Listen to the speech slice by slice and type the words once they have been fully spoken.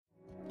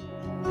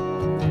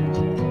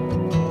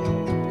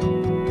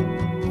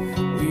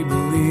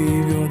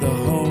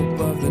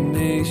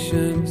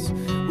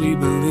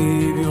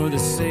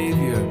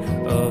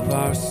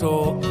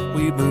soul.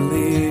 We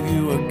believe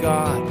you are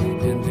God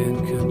and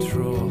in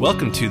control.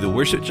 Welcome to the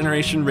Worship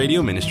Generation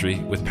Radio Ministry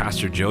with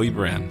Pastor Joey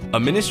Brand, a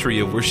ministry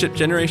of Worship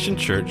Generation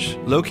Church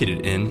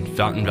located in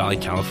Fountain Valley,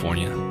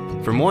 California.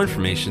 For more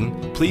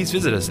information, please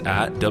visit us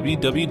at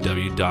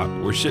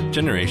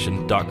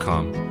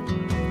www.worshipgeneration.com. We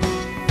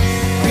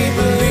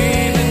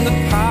believe in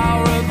the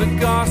power of the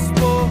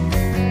gospel.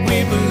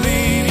 We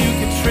believe you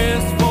can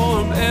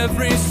transform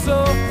every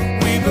soul.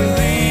 We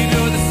believe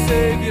you're the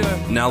Savior.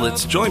 Now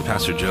let's join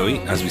Pastor Joey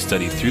as we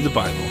study through the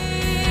Bible.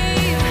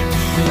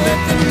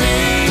 Let the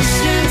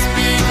nations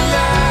be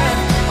glad,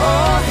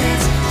 all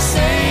his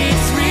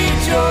saints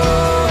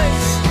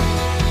rejoice,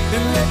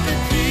 and let the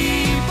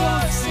people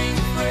sing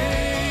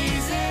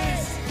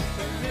praises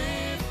and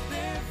lift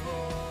their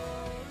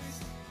voice.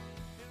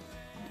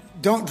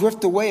 Don't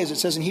drift away, as it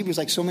says in Hebrews,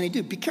 like so many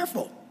do. Be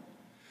careful.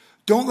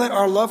 Don't let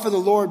our love for the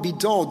Lord be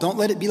dull. Don't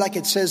let it be like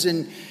it says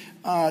in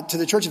to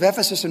the church of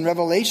Ephesus in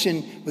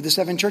Revelation with the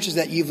 7 churches,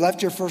 that you've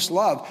left your first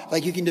love.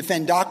 Like you can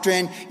defend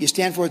doctrine, you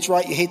stand for what's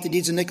right, you hate the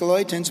deeds of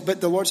Nicolaitans,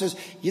 but the Lord says,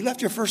 you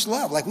left your first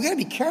love. Like we got to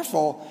be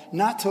careful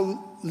not to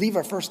leave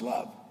our first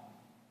love.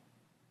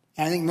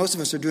 And I think most of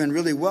us are doing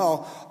really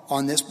well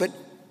on this, but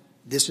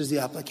this is the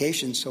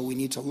application, so we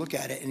need to look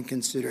at it and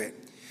consider it.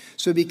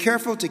 So be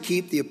careful to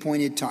keep the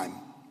appointed time,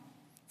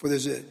 for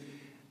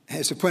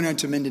it's appointed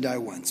unto men to die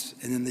once,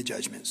 and then the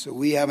judgment. So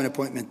we have an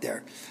appointment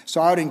there. So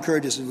I would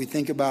encourage us as we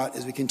think about,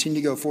 as we continue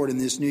to go forward in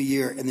this new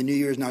year, and the new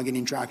year is now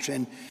getting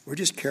traction, we're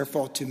just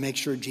careful to make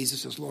sure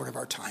Jesus is Lord of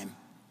our time,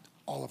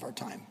 all of our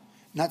time.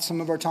 Not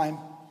some of our time,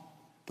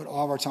 but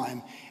all of our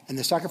time. And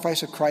the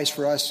sacrifice of Christ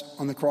for us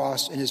on the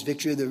cross and his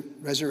victory of the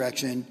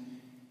resurrection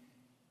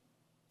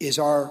is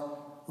our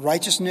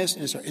righteousness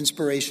and it's our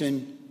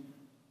inspiration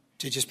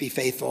to just be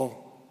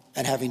faithful,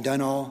 and having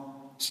done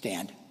all,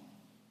 stand.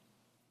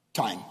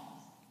 Time.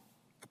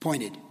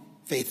 Appointed.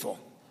 Faithful.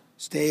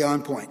 Stay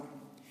on point.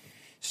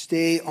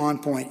 Stay on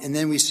point. And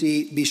then we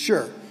see, be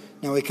sure.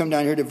 Now we come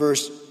down here to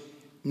verse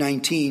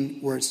 19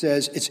 where it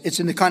says, it's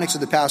in the context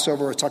of the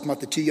Passover. It's talking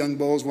about the 2 young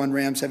bulls, 1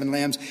 ram, 7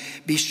 lambs.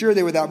 Be sure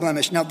they're without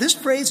blemish. Now this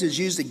phrase is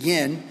used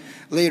again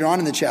later on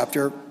in the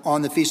chapter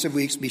on the Feast of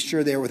Weeks. Be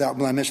sure they are without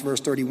blemish, verse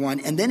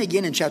 31. And then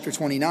again in chapter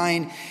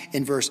 29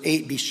 in verse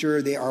 8, be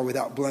sure they are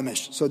without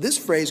blemish. So this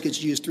phrase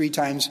gets used 3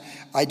 times.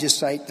 I just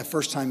cite the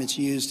first time it's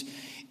used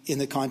in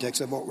the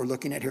context of what we're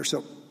looking at here.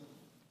 So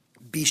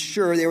be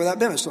sure they are without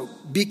blemish. So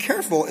be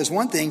careful is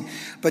one thing,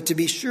 but to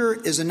be sure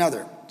is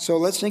another. So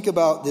let's think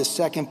about this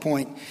second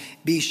point.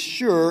 Be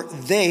sure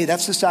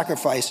that's the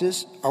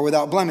sacrifices, are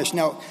without blemish.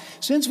 Now,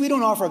 since we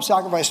don't offer up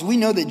sacrifices, we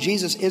know that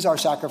Jesus is our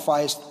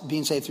sacrifice,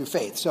 being saved through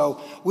faith. So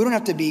we don't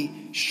have to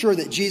be sure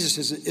that Jesus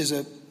is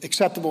an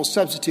acceptable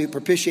substitute,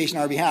 propitiation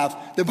on our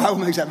behalf. The Bible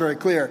makes that very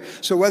clear.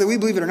 So whether we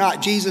believe it or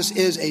not, Jesus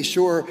is a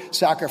sure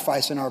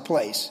sacrifice in our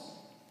place.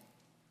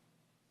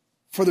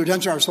 For the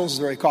redemption of our souls is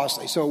very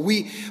costly.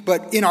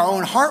 But in our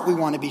own heart, we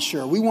want to be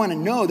sure. We want to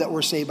know that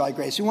we're saved by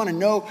grace. We want to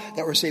know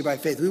that we're saved by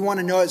faith. We want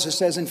to know, as it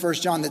says in 1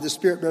 John, that the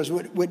Spirit bears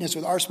witness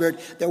with our spirit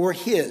that we're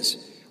his.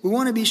 We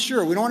want to be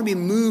sure. We don't want to be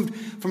moved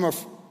from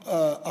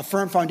a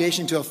firm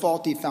foundation to a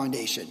faulty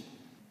foundation.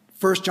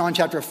 1 John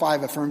chapter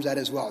 5 affirms that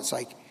as well. It's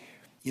like,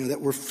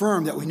 that we're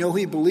firm, that we know who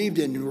he believed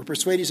in, and we're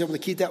persuaded he's able to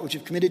keep that which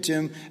you've committed to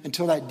him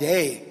until that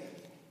day.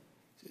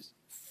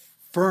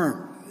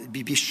 Firm.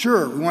 Be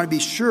sure. We want to be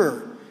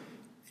sure.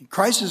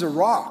 Christ is a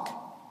rock.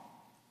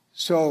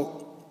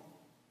 So,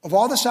 of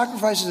all the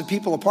sacrifices of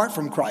people apart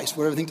from Christ,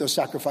 whatever they think those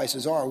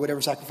sacrifices are,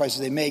 whatever sacrifices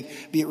they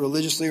make, be it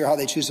religiously or how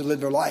they choose to live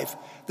their life,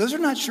 those are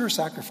not sure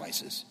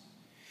sacrifices.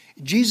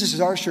 Jesus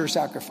is our sure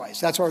sacrifice.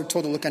 That's why we're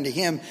told to look unto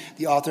him,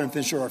 the author and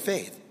finisher of our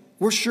faith.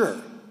 We're sure.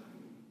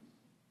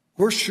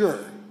 We're sure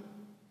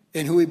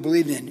in who we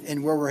believe in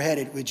and where we're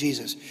headed with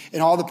Jesus.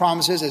 And all the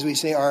promises, as we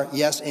say, are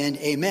yes and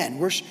amen.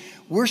 We're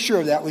sure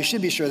of that. We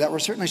should be sure of that. We're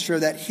certainly sure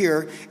of that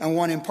here, and we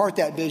want to impart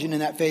that vision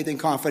and that faith and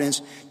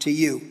confidence to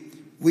you.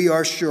 We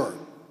are sure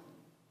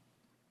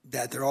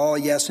that they're all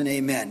yes and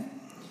amen.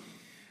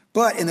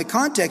 But in the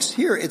context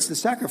here, it's the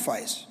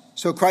sacrifice.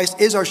 So Christ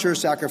is our sure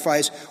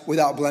sacrifice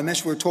without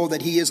blemish. We're told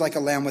that he is like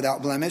a lamb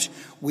without blemish.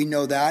 We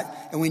know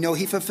that, and we know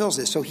he fulfills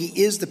this. So he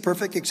is the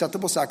perfect,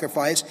 acceptable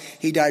sacrifice.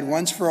 He died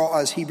once for all,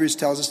 as Hebrews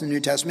tells us in the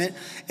New Testament,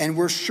 and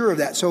we're sure of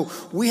that. So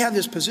we have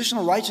this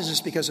positional righteousness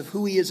because of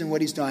who he is and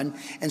what he's done.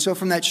 And so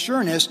from that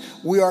sureness,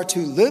 we are to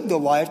live the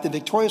life, the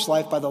victorious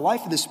life, by the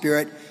life of the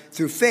Spirit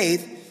through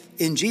faith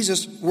in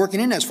Jesus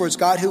working in us. For it's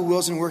God who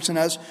wills and works in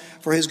us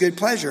for his good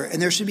pleasure.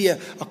 And there should be a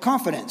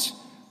confidence.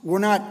 We're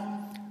not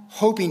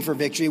hoping for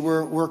victory,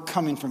 we're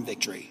coming from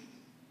victory.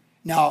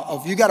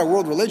 Now, if you got a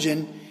world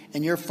religion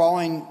and you're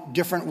following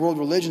different world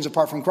religions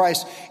apart from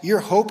Christ, you're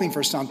hoping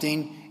for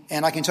something,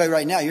 and I can tell you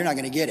right now, you're not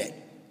going to get it.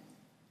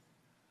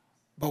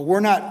 But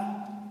we're not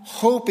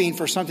hoping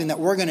for something that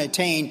we're going to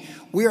attain.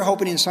 We are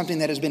hoping in something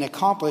that has been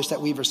accomplished, that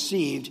we've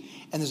received,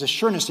 and there's a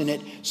sureness in it.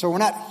 So we're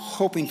not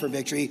hoping for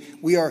victory,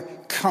 we are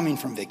coming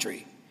from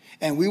victory.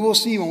 And we will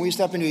see when we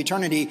step into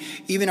eternity,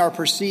 even our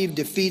perceived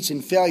defeats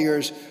and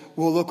failures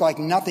will look like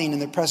nothing in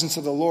the presence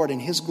of the Lord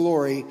and his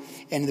glory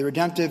and the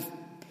redemptive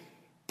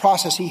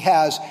process he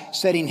has,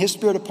 setting his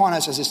Spirit upon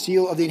us as a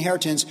seal of the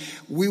inheritance.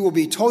 We will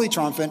be totally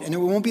triumphant, and it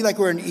won't be like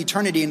we're in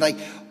eternity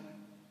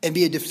and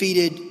be a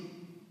defeated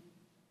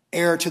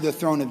heir to the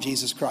throne of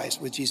Jesus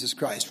Christ with Jesus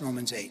Christ,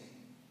 Romans 8.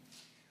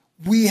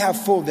 We have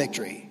full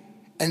victory.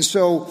 And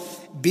so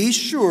be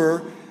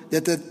sure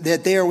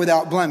that they are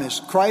without blemish.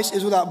 Christ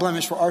is without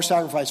blemish for our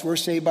sacrifice. We're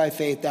saved by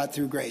faith, that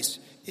through grace.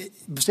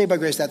 Saved by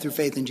grace, that through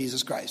faith in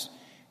Jesus Christ.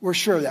 We're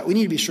sure of that. We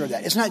need to be sure of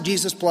that. It's not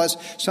Jesus plus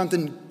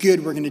something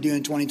good we're going to do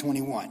in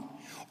 2021.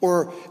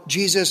 Or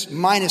Jesus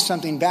minus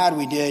something bad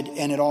we did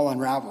and it all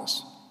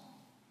unravels.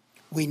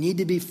 We need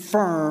to be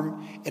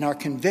firm in our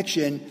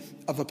conviction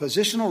of a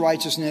positional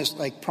righteousness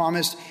like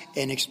promised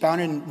and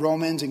expounded in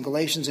Romans and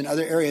Galatians and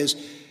other areas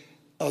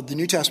of the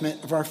New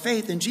Testament of our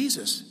faith in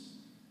Jesus.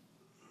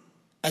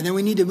 And then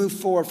we need to move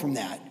forward from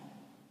that.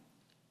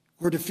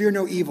 We're to fear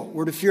no evil.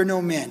 We're to fear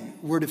no men.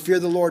 We're to fear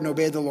the Lord and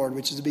obey the Lord,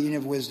 which is the beginning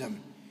of wisdom.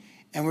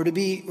 And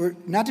we're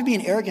not to be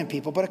an arrogant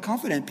people, but a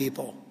confident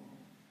people.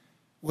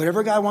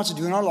 Whatever God wants to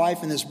do in our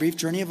life, in this brief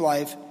journey of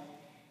life,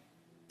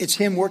 it's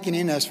him working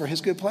in us for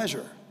his good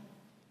pleasure.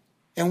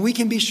 And we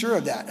can be sure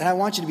of that. And I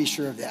want you to be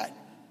sure of that.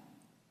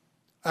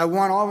 I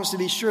want all of us to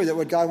be sure that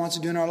what God wants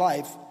to do in our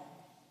life,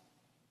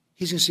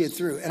 he's going to see it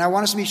through. And I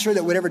want us to be sure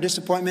that whatever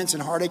disappointments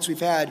and heartaches we've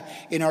had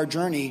in our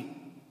journey,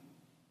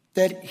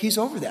 that he's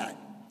over that.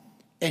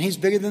 And he's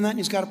bigger than that, and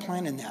he's got a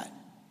plan in that.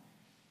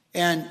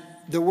 And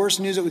the worst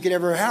news that we could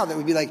ever have, that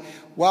would be like,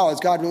 wow, is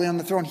God really on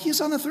the throne?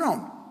 He's on the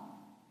throne.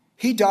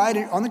 He died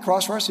on the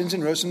cross for our sins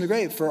and rose from the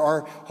grave for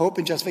our hope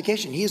and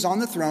justification. He is on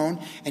the throne,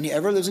 and he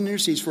ever lives and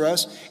intercedes for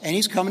us, and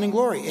he's coming in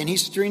glory, and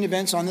he's steering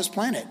events on this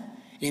planet.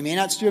 And he may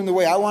not steer them the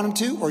way I want him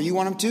to, or you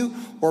want him to,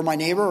 or my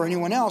neighbor, or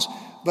anyone else,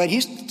 but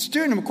he's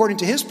steering them according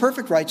to his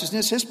perfect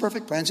righteousness, his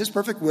perfect plans, his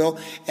perfect will,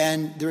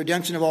 and the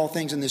redemption of all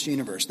things in this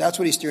universe. That's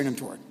what he's steering them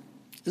toward.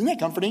 Isn't that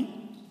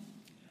comforting?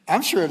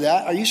 I'm sure of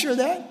that. Are you sure of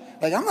that?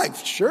 I'm like,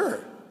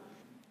 sure.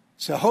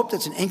 So hope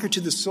that's an anchor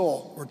to the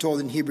soul, we're told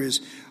in Hebrews,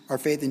 our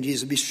faith in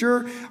Jesus. Be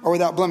sure or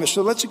without blemish.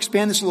 So let's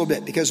expand this a little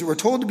bit, because we're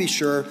told to be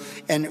sure,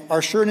 and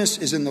our sureness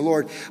is in the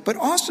Lord. But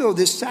also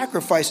this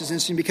sacrifice is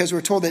interesting, because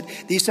we're told that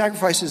these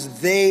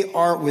sacrifices, they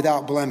are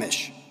without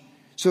blemish.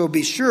 So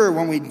be sure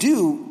when we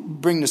do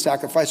bring the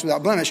sacrifice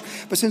without blemish.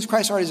 But since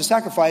Christ already is a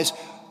sacrifice,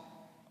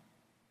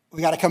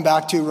 we got to come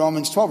back to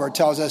Romans 12, where it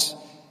tells us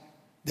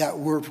that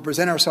we're to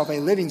present ourselves a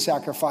living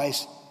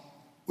sacrifice,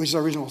 which is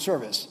our reasonable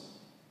service.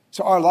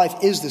 So our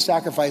life is the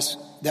sacrifice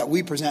that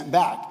we present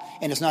back.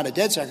 And it's not a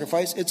dead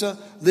sacrifice, it's a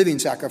living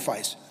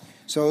sacrifice.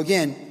 So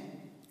again,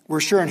 we're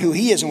sure in who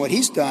he is and what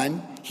he's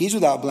done. He's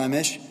without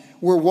blemish.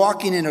 We're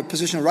walking in a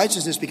position of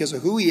righteousness because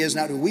of who he is,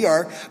 not who we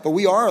are. But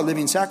we are a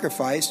living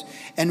sacrifice.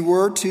 And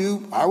we're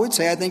to, I would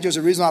say, I think there's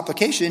a reasonable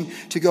application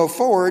to go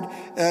forward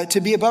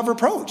to be above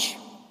reproach.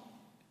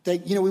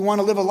 That, we want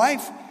to live a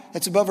life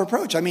that's above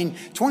reproach.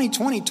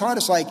 2020 taught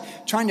us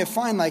trying to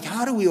find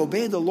how do we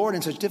obey the Lord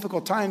in such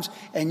difficult times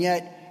and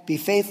yet be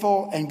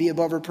faithful and be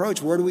above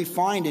reproach? Where do we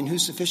find and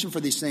who's sufficient for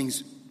these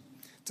things?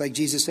 It's like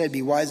Jesus said,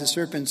 be wise as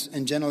serpents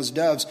and gentle as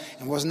doves.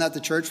 And wasn't that the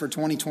church for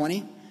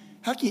 2020?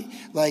 How can you,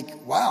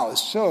 wow,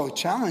 it's so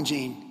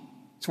challenging.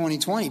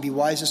 2020, be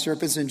wise as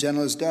serpents and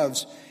gentle as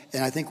doves.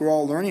 And I think we're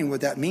all learning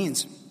what that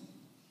means.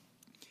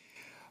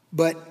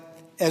 But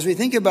as we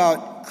think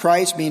about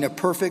Christ being a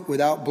perfect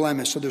without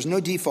blemish, so there's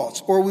no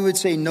defaults, or we would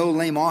say no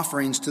lame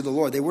offerings to the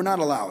Lord. They were not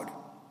allowed.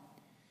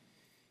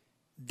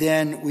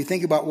 Then we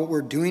think about what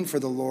we're doing for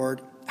the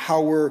Lord,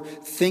 how we're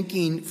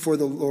thinking for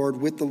the Lord,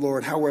 with the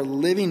Lord, how we're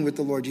living with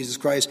the Lord Jesus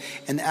Christ,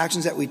 and the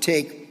actions that we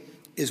take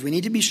is we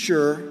need to be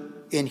sure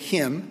in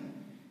him,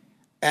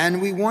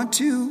 and we want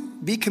to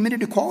be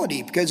committed to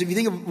quality, because if you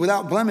think of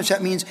without blemish,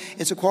 that means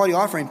it's a quality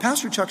offering.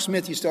 Pastor Chuck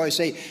Smith used to always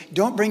say,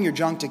 don't bring your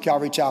junk to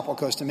Calvary Chapel,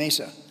 Costa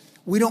Mesa.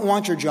 We don't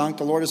want your junk.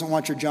 The Lord doesn't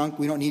want your junk.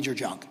 We don't need your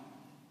junk.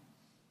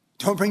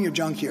 Don't bring your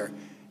junk here.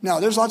 Now,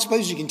 there's lots of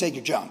places you can take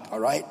your junk, all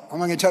right? I'm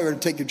not going to tell you where to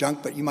take your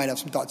junk, but you might have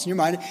some thoughts in your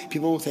mind.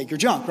 People will take your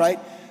junk, right?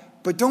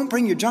 But don't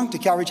bring your junk to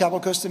Calvary Chapel,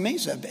 Costa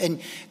Mesa.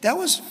 And that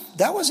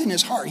was in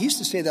his heart. He used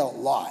to say that a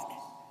lot.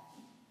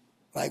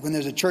 When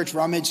there's a church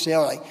rummage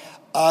sale,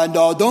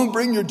 don't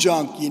bring your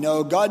junk.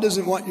 God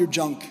doesn't want your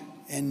junk.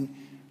 And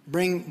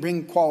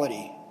bring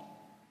quality.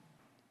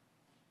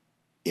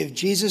 If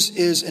Jesus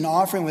is an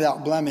offering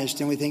without blemish,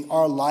 then we think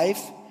our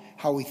life,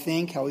 how we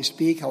think, how we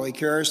speak, how we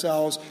carry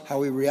ourselves, how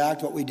we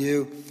react, what we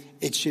do,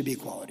 it should be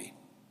quality.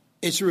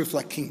 It should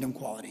reflect kingdom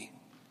quality.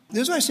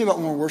 This is what I say about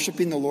when we're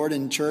worshiping the Lord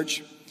in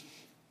church.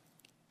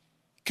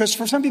 Because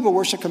for some people,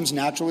 worship comes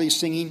naturally,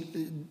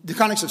 singing. The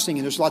context of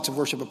singing, there's lots of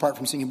worship apart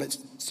from singing, but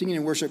singing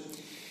and worship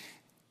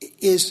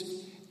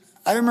is,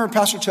 I remember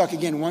Pastor Chuck,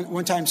 again,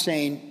 one time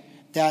saying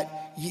that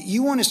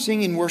you want to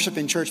sing and worship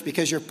in church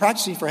because you're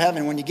practicing for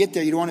heaven. When you get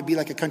there, you don't want to be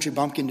like a country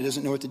bumpkin that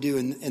doesn't know what to do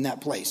in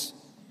that place.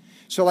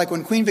 So like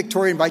when Queen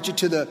Victoria invites you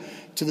to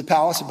the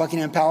palace, the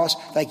Buckingham Palace,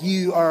 like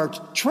you are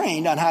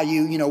trained on how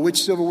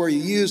which silverware you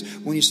use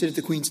when you sit at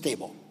the Queen's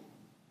table.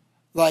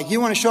 Like you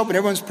want to show up and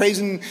everyone's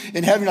praising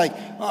in heaven, like,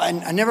 oh,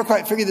 I never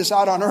quite figured this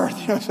out on earth.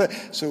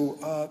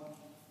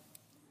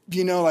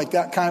 Like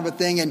that kind of a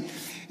thing. And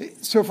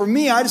so for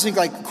me, I just think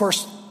like, of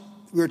course,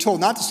 we were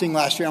told not to sing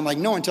last year. I'm like,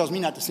 no one tells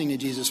me not to sing to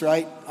Jesus,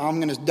 right? I'm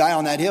going to die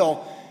on that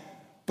hill.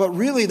 But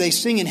really, they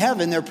sing in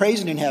heaven. They're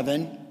praising in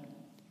heaven.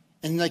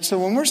 And like, so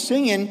when we're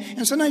singing,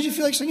 and sometimes you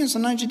feel like singing,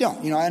 sometimes you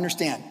don't. I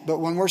understand. But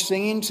when we're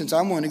singing, since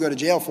I'm willing to go to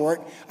jail for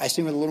it, I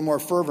sing with a little more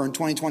fervor in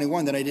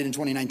 2021 than I did in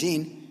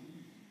 2019.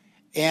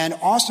 And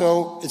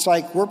also, it's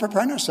like we're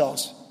preparing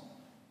ourselves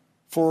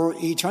for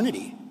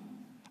eternity.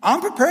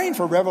 I'm preparing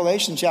for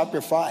Revelation chapter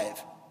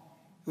 5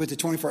 with the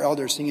 24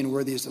 elders singing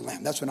 "Worthy is the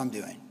Lamb." That's what I'm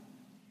doing.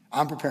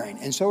 I'm preparing.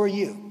 And so are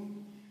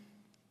you.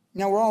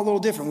 Now, we're all a little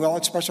different. We all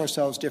express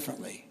ourselves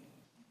differently.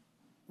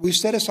 We've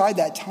set aside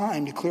that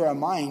time to clear our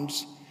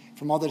minds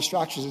from all the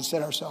distractions and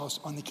set ourselves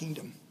on the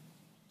kingdom.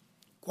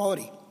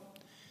 Quality.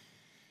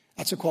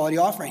 That's a quality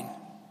offering.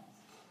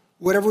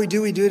 Whatever we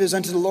do it as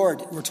unto the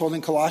Lord. We're told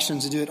in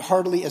Colossians to do it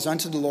heartily as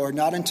unto the Lord,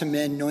 not unto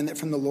men, knowing that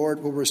from the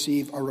Lord we'll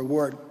receive our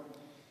reward.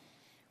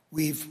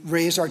 We've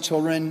raised our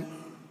children,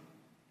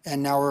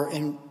 and now we're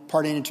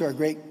imparting into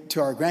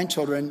our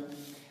grandchildren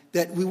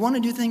that we want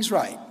to do things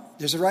right.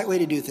 There's a right way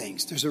to do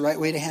things. There's a right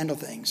way to handle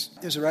things.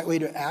 There's a right way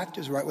to act.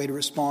 There's a right way to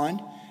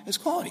respond. It's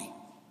quality.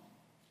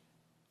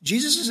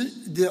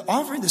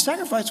 The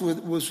sacrifice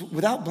was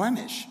without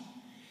blemish.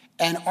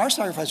 And our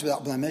sacrifice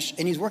without blemish.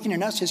 And he's working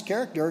in us, his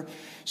character.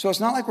 So it's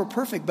not like we're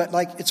perfect, but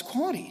like it's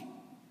quality.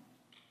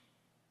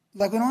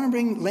 Like we don't want to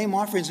bring lame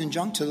offerings and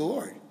junk to the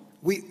Lord.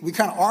 We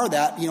kind of are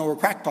that, we're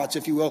crackpots,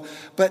 if you will.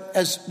 But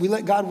as we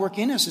let God work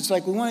in us, it's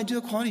like we want to do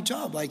a quality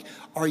job. Like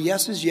our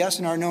yes is yes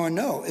and our no and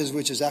no,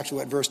 which is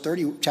actually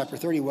what chapter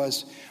 30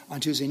 was on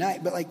Tuesday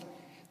night. But like,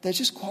 that's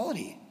just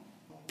quality.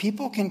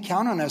 People can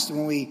count on us that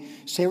when we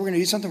say we're going to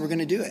do something, we're going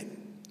to do it.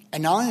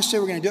 And not only say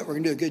we're going to do it, we're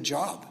going to do a good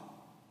job.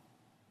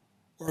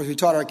 Or as we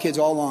taught our kids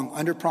all along,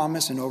 under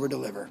promise and over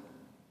deliver.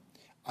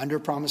 Under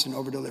promise and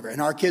over deliver.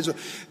 And our kids,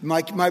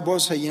 my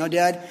boys say,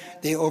 Dad,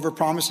 they over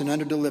promised and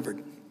under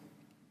delivered.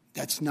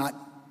 That's not,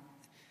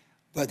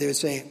 but they would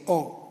say,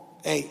 oh,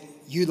 hey,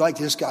 you like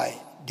this guy,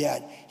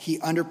 Dad. He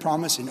under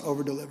promised and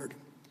over delivered.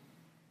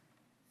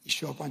 You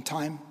show up on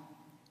time,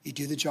 you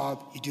do the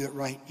job, you do it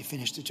right, you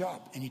finish the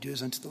job, and you do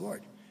as unto the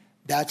Lord.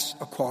 That's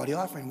a quality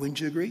offering.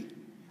 Wouldn't you agree?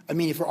 I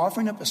mean, if we're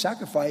offering up a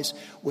sacrifice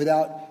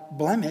without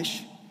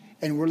blemish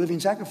and we're living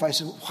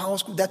sacrifices,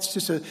 that's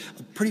just a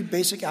pretty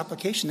basic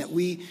application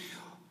that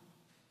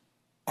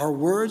our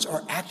words,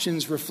 our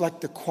actions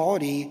reflect the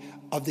quality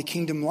of the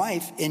kingdom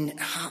life in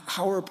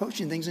how we're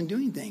approaching things and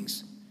doing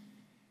things.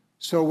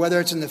 So whether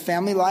it's in the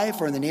family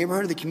life or in the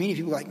neighborhood or the community,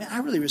 people are like, man, I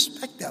really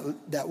respect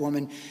that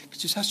woman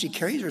because just how she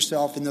carries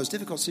herself in those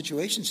difficult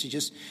situations.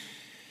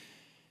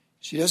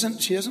 She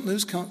doesn't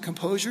lose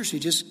composure. She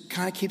just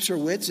kind of keeps her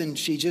wits and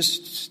she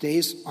just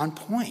stays on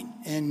point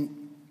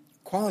and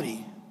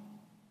quality.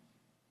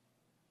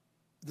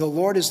 The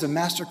Lord is the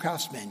master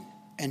craftsman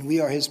and we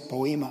are his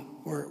poema.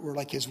 We're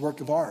like his work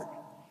of art.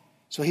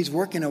 So he's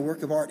working a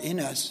work of art in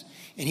us,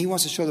 and he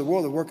wants to show the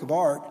world a work of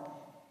art,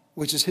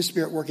 which is his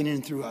spirit working in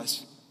and through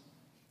us.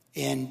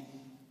 In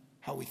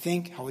how we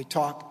think, how we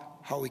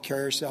talk, how we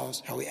carry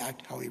ourselves, how we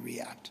act, how we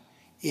react.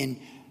 In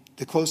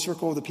the close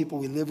circle of the people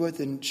we live with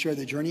and share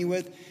the journey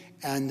with,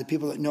 and the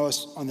people that know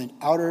us on the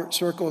outer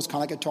circle, it's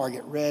kind of like a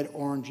target, red,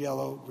 orange,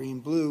 yellow, green,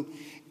 blue.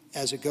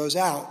 As it goes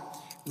out,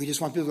 we just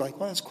want people to be like,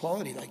 well, that's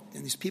quality. Like,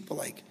 and these people,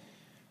 like,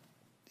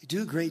 they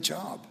do a great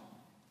job.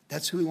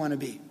 That's who we want to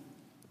be.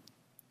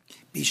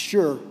 Be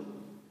sure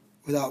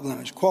without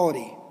blemish.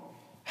 Quality.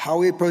 How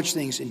we approach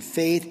things in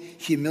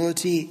faith,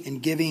 humility,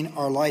 and giving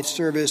our life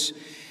service.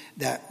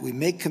 That we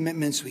make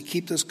commitments, we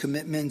keep those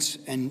commitments,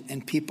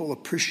 and people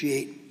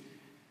appreciate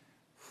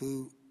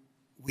who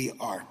we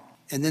are.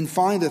 And then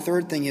finally, the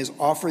third thing is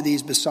offer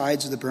these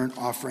besides the burnt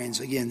offerings.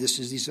 Again,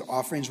 these are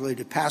offerings related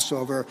to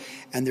Passover,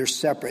 and they're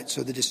separate.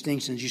 So the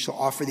distinctions, you shall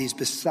offer these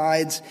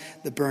besides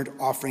the burnt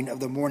offering of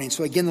the morning.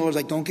 So again, the Lord's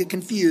like, don't get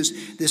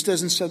confused. This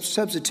doesn't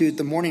substitute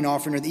the morning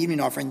offering or the evening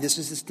offering. This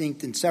is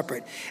distinct and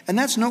separate. And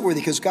that's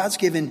noteworthy because God's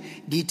given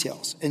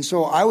details. And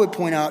so I would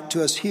point out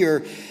to us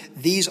here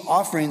these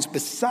offerings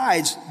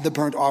besides the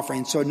burnt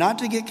offering. So not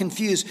to get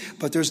confused,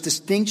 but there's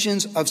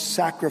distinctions of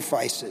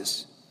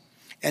sacrifices.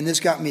 And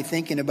this got me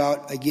thinking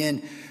about,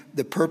 again,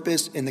 the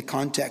purpose and the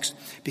context.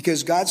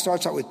 Because God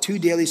starts out with 2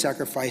 daily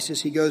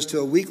sacrifices. He goes to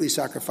a weekly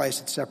sacrifice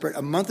that's separate,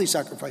 a monthly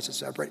sacrifice that's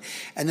separate,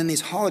 and then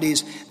these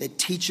holidays that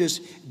teach us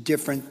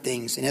different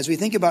things. And as we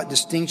think about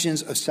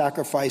distinctions of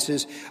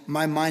sacrifices,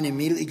 my mind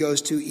immediately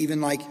goes to even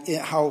like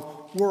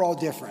how we're all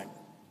different.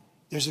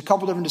 There's a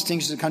couple different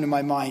distinctions that come to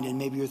my mind, and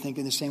maybe you're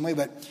thinking the same way.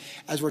 But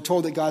as we're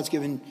told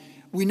that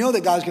we know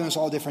that God's given us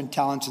all different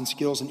talents and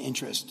skills and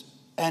interests.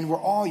 And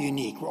we're all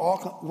unique. We're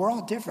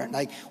all different.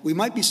 Like we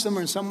might be similar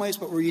in some ways,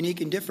 but we're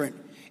unique and different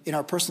in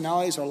our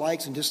personalities, our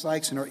likes and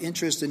dislikes, and our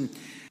interests. And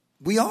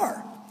we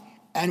are.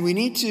 And we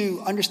need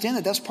to understand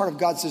that that's part of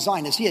God's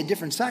design. As he had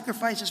different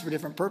sacrifices for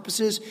different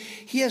purposes,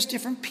 he has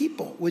different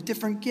people with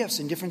different gifts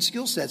and different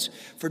skill sets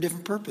for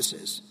different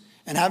purposes.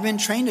 And having been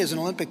trained as an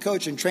Olympic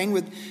coach and trained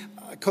with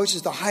coaches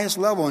at the highest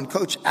level and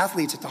coach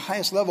athletes at the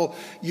highest level,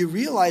 you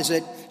realize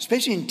that,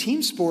 especially in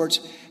team sports,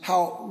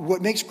 how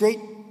what makes great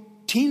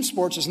team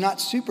sports is not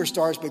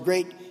superstars, but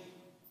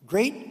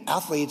great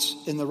athletes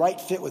in the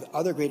right fit with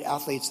other great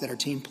athletes that are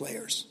team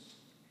players.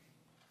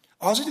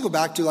 I also have to go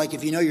back to, like,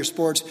 if you know your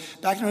sports,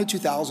 back in the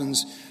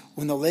 2000s,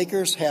 when the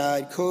Lakers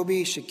had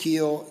Kobe,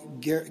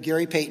 Shaquille,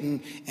 Gary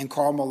Payton, and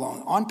Karl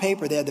Malone. On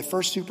paper, they had the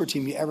first super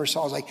team you ever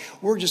saw. It was like,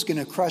 we're just going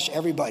to crush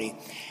everybody.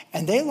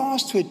 And they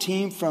lost to a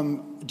team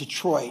from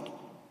Detroit.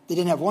 They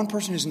didn't have one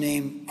person whose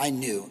name I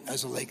knew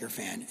as a Laker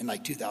fan in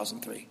like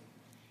 2003.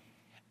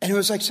 And it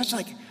was like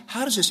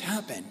how does this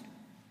happen?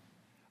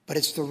 But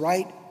it's the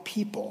right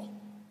people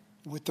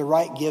with the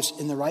right gifts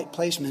in the right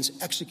placements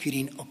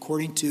executing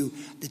according to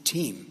the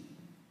team.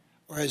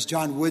 Or as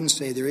John Wooden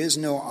say, there is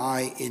no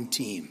I in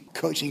team.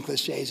 Coaching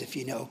cliches, if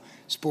you know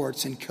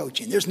sports and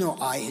coaching. There's no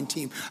I in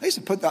team. I used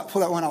to pull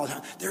that one all the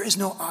time. There is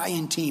no I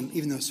in team,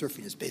 even though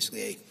surfing is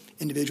basically a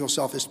individual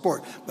selfish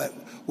sport. But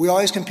we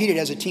always competed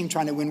as a team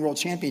trying to win world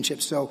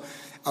championships. So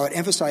I would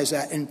emphasize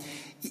that. And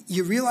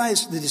you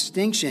realize the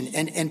distinction.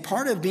 And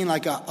part of being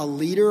like a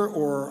leader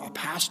or a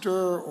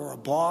pastor or a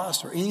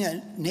boss or any of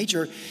that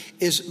nature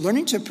is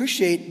learning to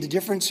appreciate the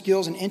different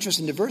skills and interests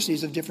and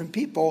diversities of different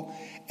people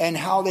and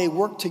how they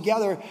work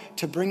together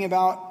to bring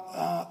about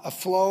a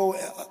flow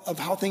of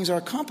how things are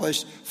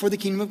accomplished for the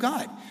kingdom of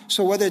God.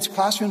 So whether it's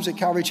classrooms at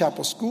Calvary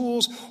Chapel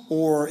schools,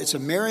 or it's a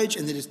marriage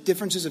and the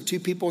differences of two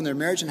people in their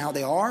marriage and how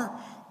they are,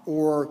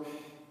 or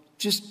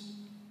just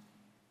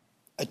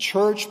a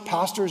church,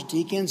 pastors,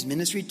 deacons,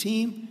 ministry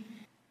team,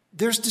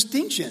 there's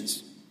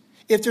distinctions.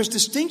 If there's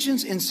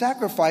distinctions in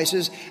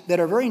sacrifices that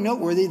are very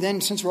noteworthy,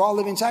 then since we're all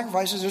living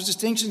sacrifices, there's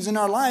distinctions in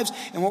our lives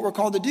and what we're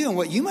called to do. And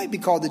what you might be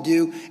called to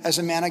do as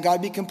a man of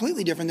God be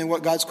completely different than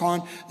what God's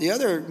calling the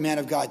other man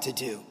of God to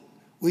do.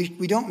 We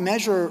don't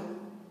measure.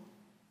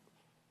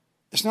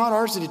 It's not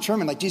ours to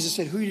determine. Like Jesus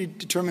said, who do you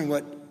determine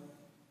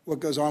what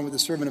goes on with the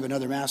servant of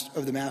another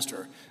of the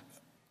master?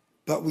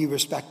 But we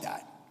respect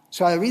that.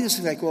 So I read this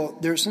and like,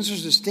 well, since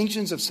there's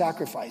distinctions of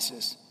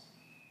sacrifices,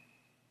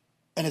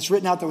 and it's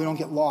written out that we don't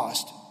get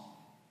lost,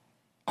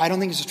 I don't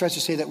think it's a stretch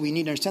to say that we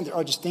need to understand there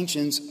are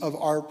distinctions of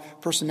our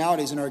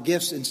personalities and our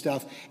gifts and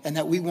stuff, and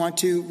that we want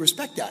to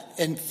respect that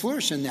and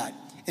flourish in that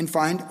and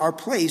find our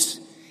place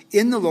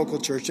in the local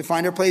church, to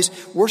find our place.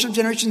 Worship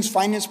Generation's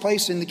finding its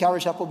place in the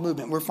Calvary Chapel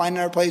movement. We're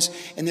finding our place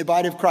in the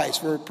body of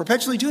Christ. We're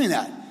perpetually doing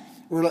that.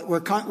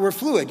 We're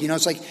fluid. You know,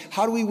 it's like,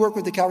 how do we work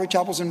with the Calvary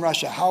Chapels in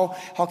Russia? How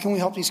can we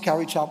help these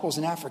Calvary Chapels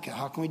in Africa?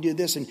 How can we do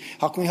this? And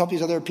how can we help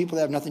these other people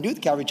that have nothing to do with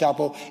the Calvary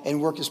Chapel and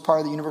work as part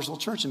of the universal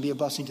church and be a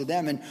blessing to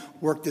them and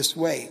work this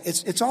way?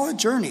 It's all a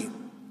journey.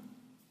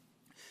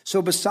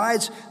 So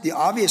besides the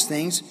obvious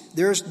things,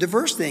 there's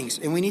diverse things,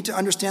 and we need to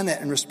understand that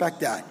and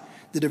respect that.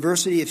 The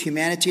diversity of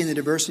humanity and the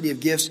diversity of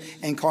gifts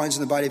and callings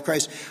in the body of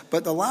Christ.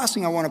 But the last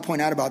thing I want to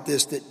point out about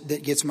this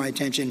that gets my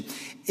attention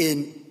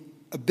in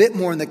a bit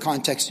more in the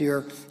context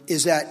here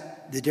is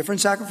that the different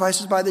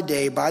sacrifices by the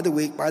day, by the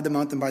week, by the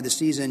month, and by the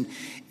season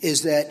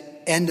is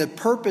that, and the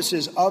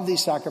purposes of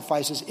these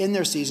sacrifices in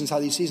their seasons,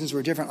 how these seasons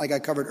were different, like I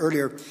covered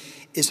earlier,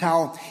 is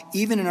how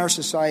even in our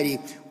society,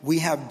 we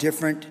have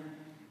different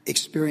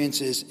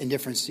experiences in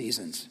different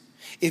seasons.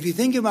 If you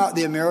think about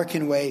the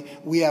American way,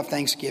 we have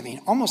Thanksgiving.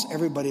 Almost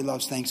everybody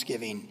loves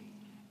Thanksgiving.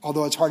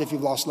 Although it's hard if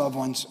you've lost loved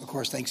ones. Of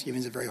course, Thanksgiving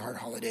is a very hard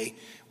holiday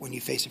when you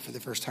face it for the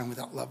first time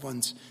without loved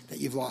ones that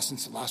you've lost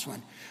since the last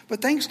one.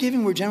 But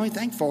Thanksgiving, we're generally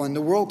thankful, and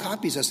the world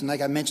copies us. And like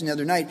I mentioned the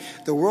other night,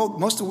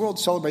 most of the world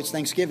celebrates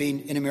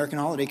Thanksgiving in American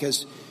holiday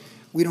because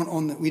we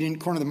didn't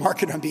corner the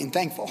market on being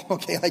thankful.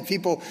 Okay, like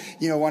people,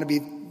 want to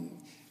be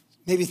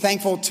maybe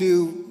thankful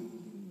to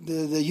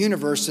the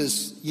universe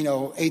as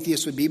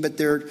atheists would be, but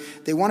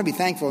they want to be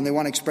thankful and they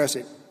want to express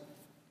it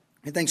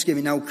in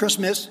Thanksgiving. Now,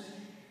 Christmas.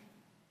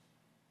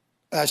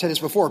 I said this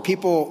before,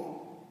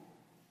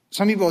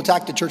 some people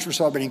attack the church for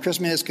celebrating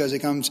Christmas because it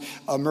becomes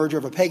a merger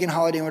of a pagan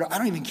holiday and whatever. I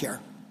don't even care.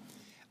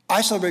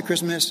 I celebrate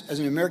Christmas as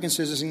an American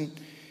citizen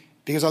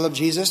because I love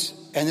Jesus,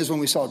 and this is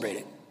when we celebrate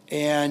it.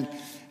 And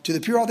to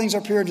the pure, all things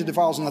are pure, and to the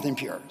defiled is nothing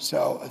pure.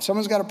 So if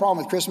someone's got a problem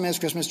with Christmas,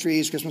 Christmas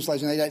trees, Christmas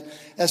lights, and like that,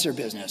 that's their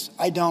business.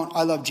 I don't.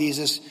 I love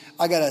Jesus.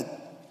 I got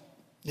a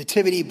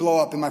nativity blow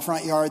up in my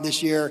front yard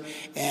this year,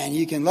 and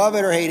you can love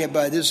it or hate it,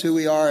 but this is who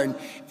we are,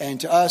 and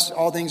to us,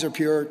 all things are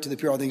pure. To the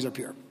pure, all things are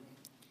pure.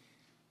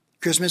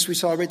 Christmas, we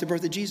celebrate the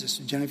birth of Jesus.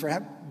 Generally,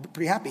 we're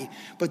pretty happy.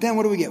 But then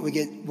what do we get?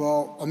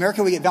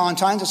 America, we get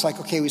Valentine's. It's like,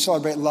 okay, we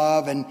celebrate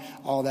love and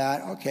all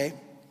that. Okay.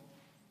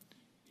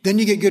 Then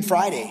you get Good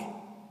Friday.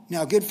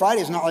 Now, Good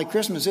Friday is not like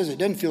Christmas, is it? It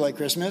doesn't feel like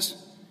Christmas.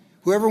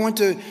 Whoever went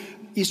to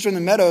Easter in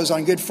the Meadows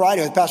on Good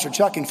Friday with Pastor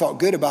Chuck and felt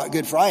good about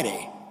Good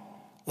Friday.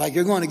 Like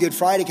you're going to Good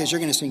Friday because you're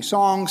going to sing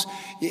songs.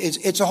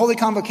 It's a holy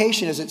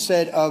convocation, as it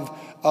said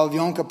of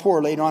Yom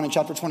Kippur later on in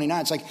chapter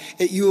 29. It's like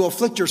you will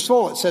afflict your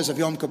soul, it says of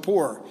Yom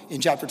Kippur in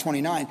chapter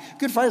 29.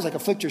 Good Friday is like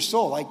afflict your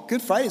soul. Like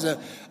Good Friday is a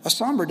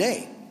somber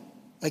day.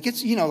 Like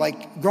it's,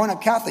 like growing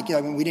up Catholic,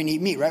 we didn't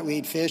eat meat, right? We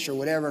ate fish or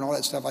whatever and all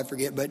that stuff, I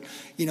forget. But,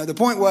 the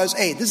point was,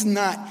 hey, this is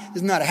not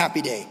a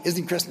happy day. This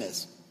isn't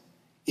Christmas.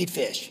 Eat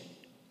fish.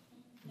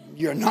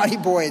 You're a naughty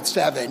boy at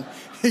 7.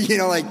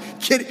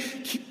 Kid,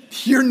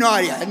 you're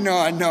naughty. No,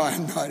 I'm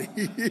naughty.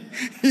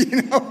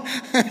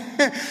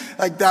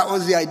 Like that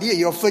was the idea.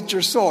 You afflict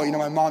your soul.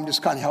 My mom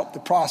just kind of helped the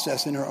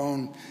process in her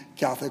own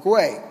Catholic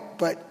way.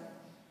 But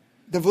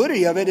the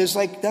validity of it is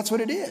like, that's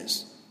what it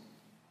is.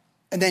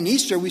 And then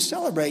Easter, we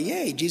celebrate,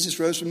 yay, Jesus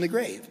rose from the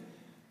grave.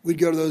 We'd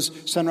go to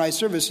those sunrise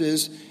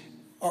services,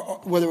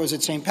 whether it was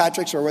at St.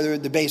 Patrick's or whether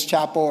at the base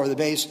chapel or the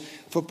base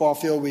football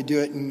field, we'd do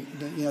it and,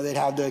 they'd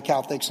have the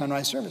Catholic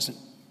sunrise service. And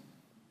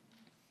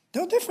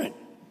they're different.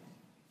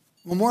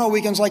 Memorial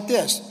weekends like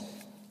this,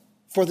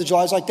 4th of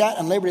July is like that,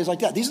 and Labor Day is like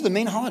that. These are the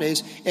main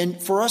holidays. And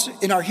for us,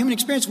 in our human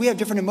experience, we have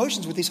different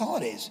emotions with these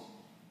holidays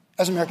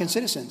as American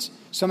citizens.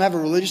 Some have a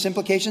religious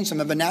implication, some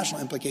have a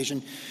national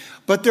implication.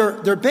 But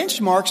they're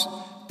benchmarks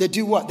that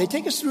do what? They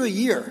take us through a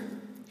year.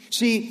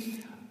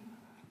 See,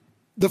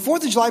 the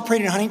 4th of July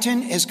parade in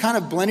Huntington has kind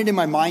of blended in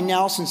my mind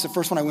now since the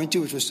first one I went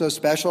to, which was so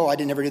special. I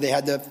didn't ever know they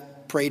had the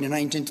parade in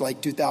Huntington until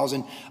like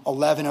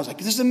 2011. I was like,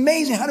 this is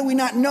amazing. How do we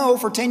not know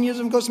for 10 years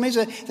of Costa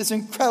Mesa this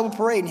incredible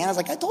parade? And Hannah's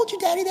like, I told you,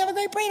 Daddy, they have a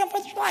great parade on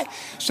 4th of July.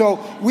 So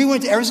we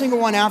went to every single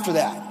one after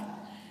that.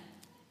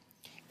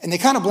 And they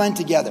kind of blend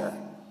together.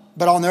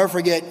 But I'll never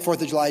forget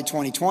 4th of July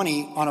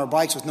 2020 on our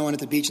bikes with no one at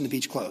the beach and the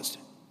beach closed.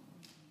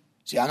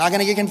 See, I'm not going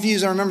to get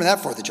confused. I remember that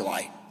 4th of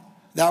July.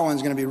 That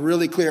one's going to be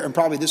really clear, and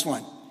probably this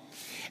one.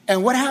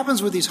 And what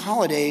happens with these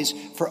holidays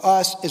for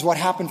us is what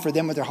happened for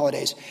them with their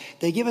holidays.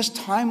 They give us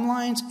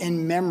timelines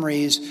and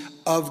memories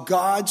of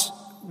God's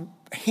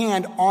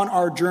hand on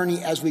our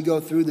journey as we go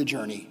through the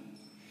journey.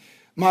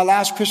 My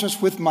last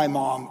Christmas with my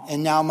mom,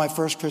 and now my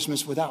first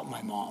Christmas without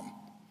my mom.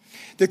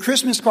 The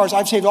Christmas cards,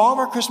 I've saved all of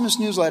our Christmas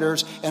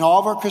newsletters and all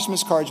of our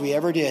Christmas cards we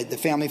ever did, the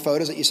family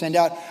photos that you send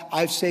out,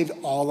 I've saved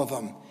all of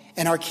them.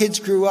 And our kids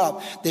grew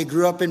up. They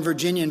grew up in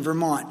Virginia and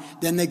Vermont.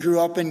 Then they grew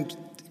up in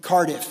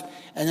Cardiff.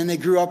 And then they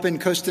grew up in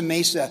Costa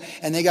Mesa.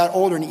 And they got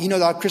older. And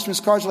the Christmas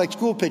cards are like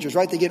school pictures,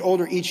 right? They get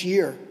older each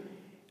year.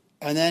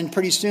 And then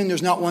pretty soon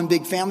there's not one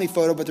big family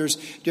photo, but there's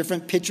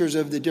different pictures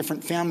of the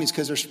different families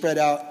because they're spread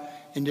out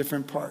in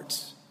different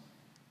parts.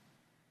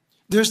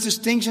 There's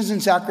distinctions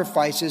in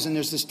sacrifices and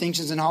there's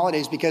distinctions in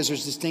holidays because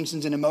there's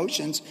distinctions in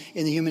emotions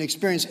in the human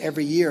experience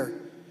every year.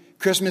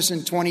 Christmas in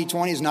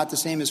 2020 is not the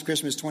same as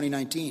Christmas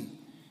 2019.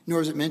 Nor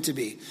is it meant to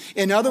be.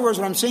 In other words,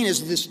 what I'm saying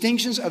is the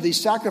distinctions of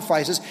these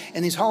sacrifices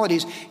and these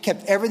holidays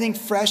kept everything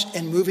fresh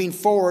and moving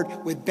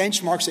forward with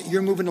benchmarks that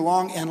you're moving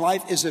along, and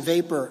life is a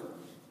vapor.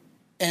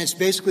 And it's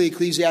basically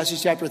Ecclesiastes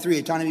chapter 3,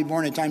 a time to be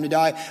born, a time to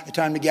die, a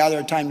time to gather,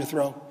 a time to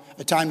throw,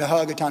 a time to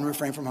hug, a time to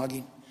refrain from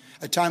hugging,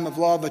 a time of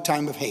love, a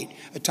time of hate,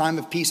 a time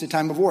of peace, a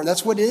time of war.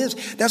 That's what it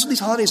is. That's what these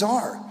holidays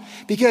are.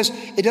 Because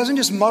it doesn't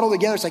just muddle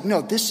together. It's like,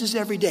 no, this is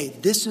every day.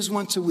 This is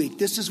once a week.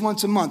 This is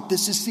once a month.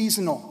 This is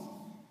seasonal.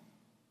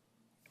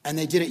 And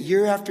they did it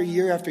year after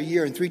year after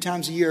year. And 3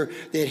 times a year,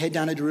 they'd head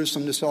down to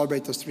Jerusalem to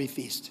celebrate those 3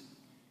 feasts.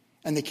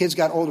 And the kids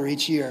got older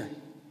each year.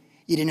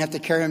 You didn't have to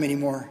carry them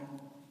anymore.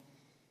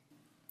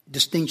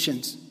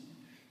 Distinctions.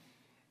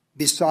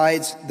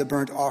 Besides the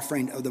burnt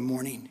offering of the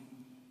morning.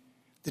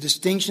 The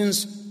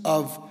distinctions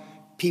of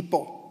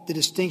people. The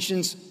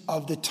distinctions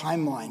of the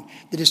timeline.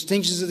 The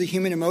distinctions of the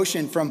human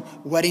emotion from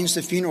weddings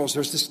to funerals.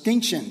 There's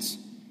distinctions.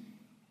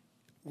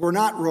 We're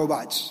not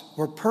robots.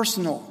 We're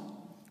personal.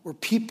 We're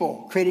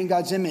people creating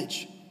God's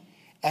image.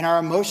 And our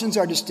emotions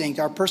are distinct.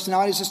 Our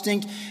personality is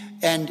distinct.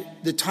 And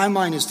the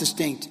timeline is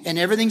distinct. And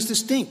everything's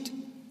distinct.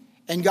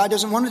 And God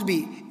doesn't want it to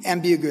be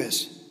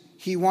ambiguous.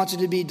 He wants it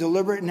to be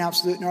deliberate and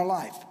absolute in our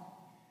life.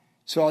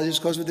 So I'll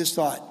just close with this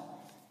thought.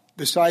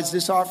 Besides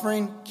this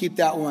offering, keep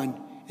that one.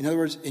 In other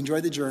words,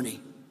 enjoy the journey.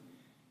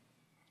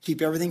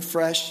 Keep everything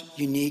fresh,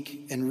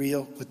 unique, and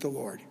real with the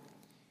Lord.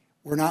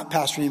 We're not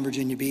pastoring in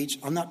Virginia Beach.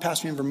 I'm not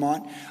pastoring in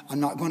Vermont. I'm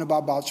not going to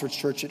Bob Boucher's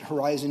church at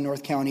Horizon,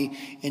 North County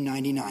in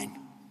 99.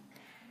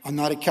 I'm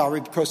not at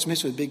Calvary Costa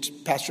Mesa with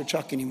Big Pastor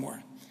Chuck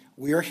anymore.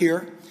 We are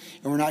here,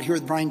 and we're not here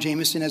with Brian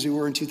Jameson as we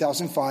were in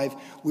 2005.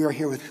 We are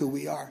here with who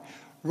we are.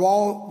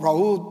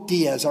 Raul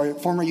Diaz, our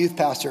former youth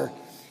pastor,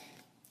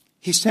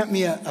 he sent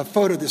me a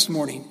photo this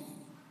morning,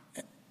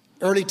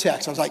 early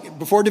text. I was like,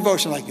 before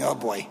devotion, like, oh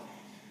boy.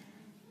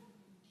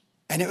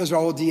 And it was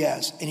Raul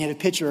Diaz. And he had a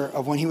picture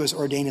of when he was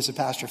ordained as a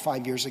pastor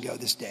 5 years ago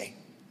this day.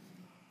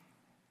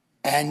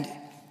 And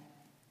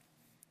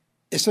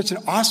it's such an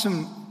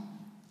awesome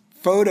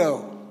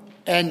photo.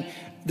 And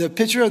the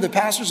picture of the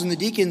pastors and the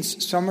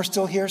deacons, some are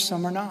still here,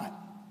 some are not.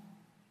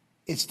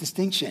 It's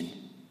distinction.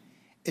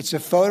 It's a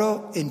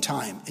photo in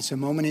time. It's a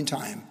moment in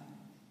time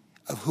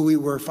of who we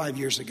were 5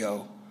 years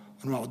ago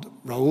when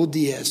Raul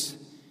Diaz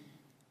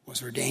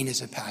was ordained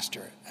as a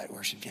pastor at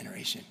Worship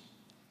Generation.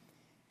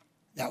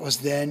 That was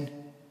then,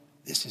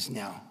 this is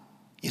now.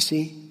 You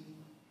see?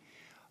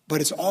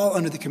 But it's all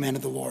under the command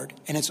of the Lord,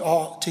 and it's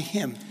all to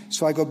him.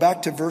 So I go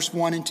back to verse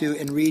 1 and 2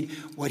 and read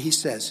what he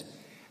says.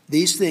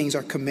 These things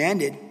are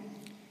commanded.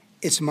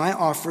 It's my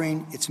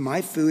offering, it's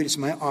my food, it's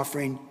my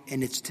offering,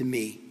 and it's to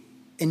me.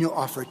 And you'll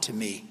offer it to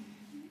me.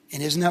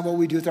 And isn't that what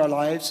we do with our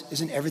lives?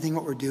 Isn't everything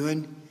what we're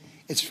doing?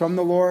 It's from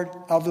the Lord,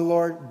 of the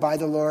Lord, by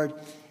the Lord,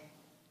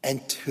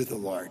 and to the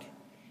Lord.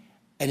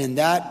 And in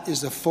that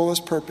is the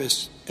fullest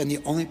purpose and the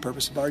only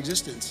purpose of our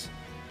existence.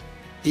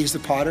 He's the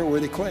potter, we're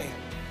the clay.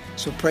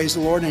 So praise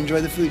the Lord and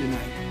enjoy the food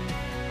tonight.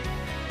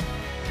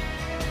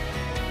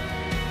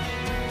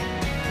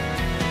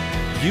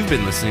 You've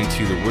been listening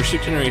to the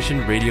Worship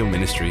Generation Radio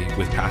Ministry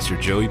with Pastor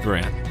Joey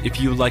Buran.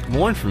 If you would like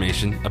more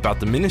information about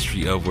the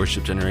ministry of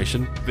Worship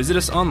Generation, visit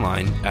us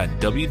online at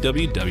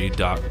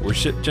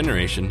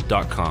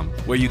www.worshipgeneration.com,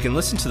 where you can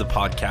listen to the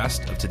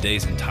podcast of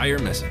today's entire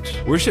message.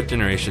 Worship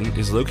Generation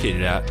is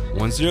located at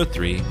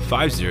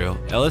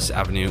 10350 Ellis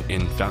Avenue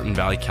in Fountain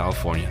Valley,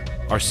 California.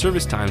 Our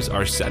service times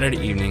are Saturday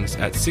evenings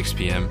at 6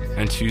 p.m.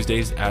 and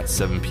Tuesdays at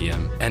 7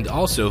 p.m. And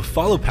also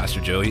follow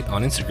Pastor Joey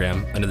on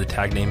Instagram under the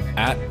tag name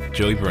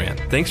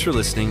 @JoeyBuran. Thanks for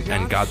listening,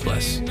 and God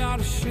bless. Not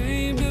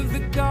ashamed of the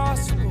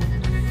gospel.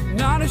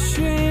 Not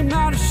ashamed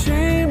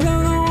of the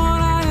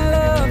one I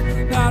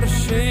love. Not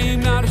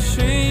ashamed, not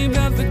ashamed.